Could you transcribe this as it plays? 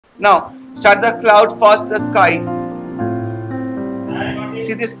Now start the cloud first, the sky.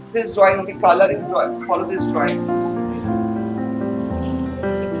 See this drawing, okay, color in drawing. Follow this drawing.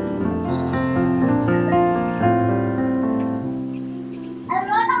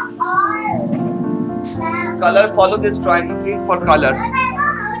 Color, follow this drawing, okay, for color.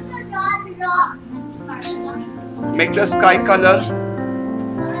 Make the sky color.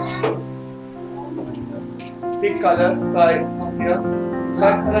 Pick color, sky, from here.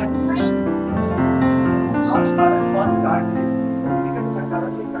 Start color. First start this. You can start color,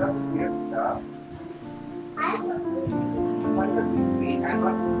 pick color from here. Find the green and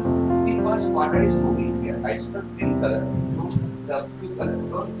not see first what I show in here. I show the green color, the blue color.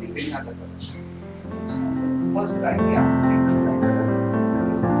 Don't think any other color. First time, yeah, take the sky color.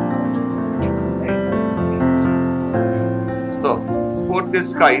 So, support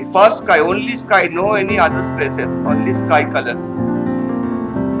this sky. First sky, only sky, no any other places, only sky color.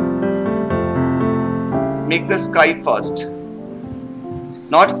 Make the sky first.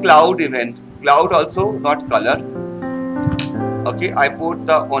 Not cloud even. Cloud also, not color. Okay, I put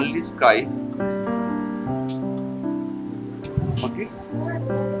the only sky. Okay.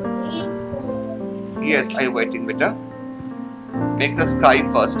 Yes, I waiting beta. Make the sky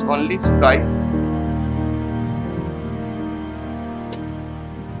first, only sky.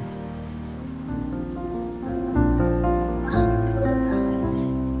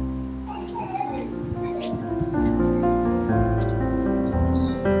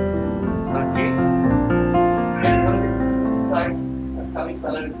 Okay. And on this sky, coming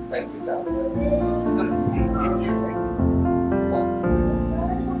color inside beta. Now see like this. Small.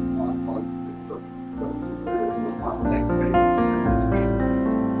 This look. So like very.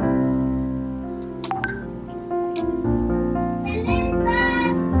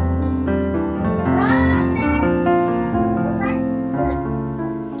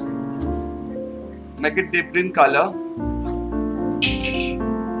 Make it deep green color.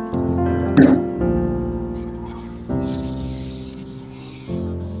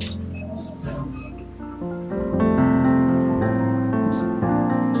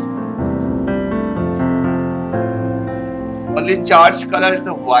 Only charged color is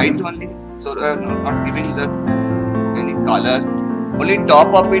the white only, so not giving this any color. Only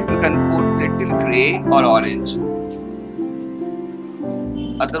top of it you can put little gray or orange.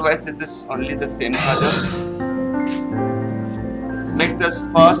 Otherwise this is only the same color. Make this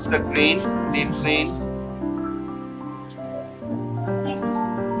first the green, deep green.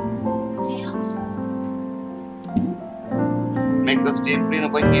 Make this deep green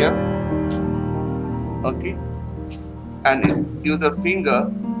over here. Okay. And use your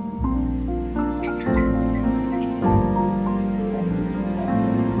finger.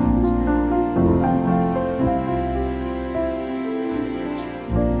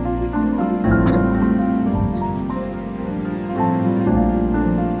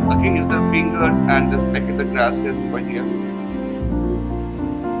 Okay, use your fingers and just make it the grasses over here.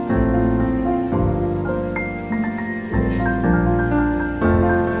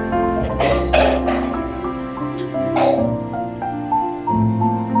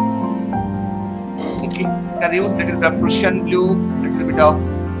 Can use little bit of Prussian blue, little bit of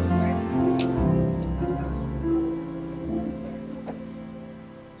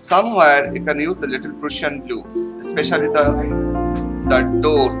somewhere you can use the little Prussian blue, especially the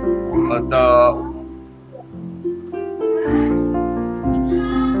door or the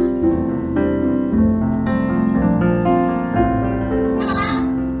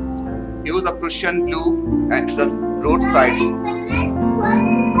use the Prussian blue and the roadside.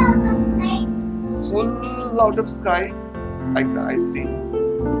 Full out of sky, I see.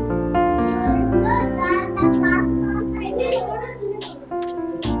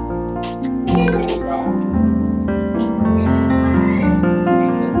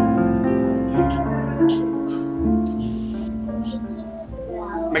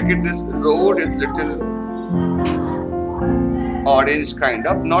 Make it this road is little orange kind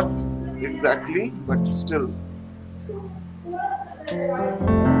of, not exactly, but still.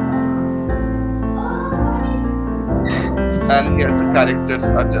 And here the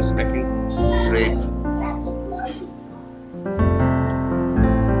characters are just making gray.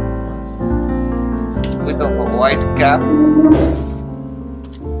 With a white cap.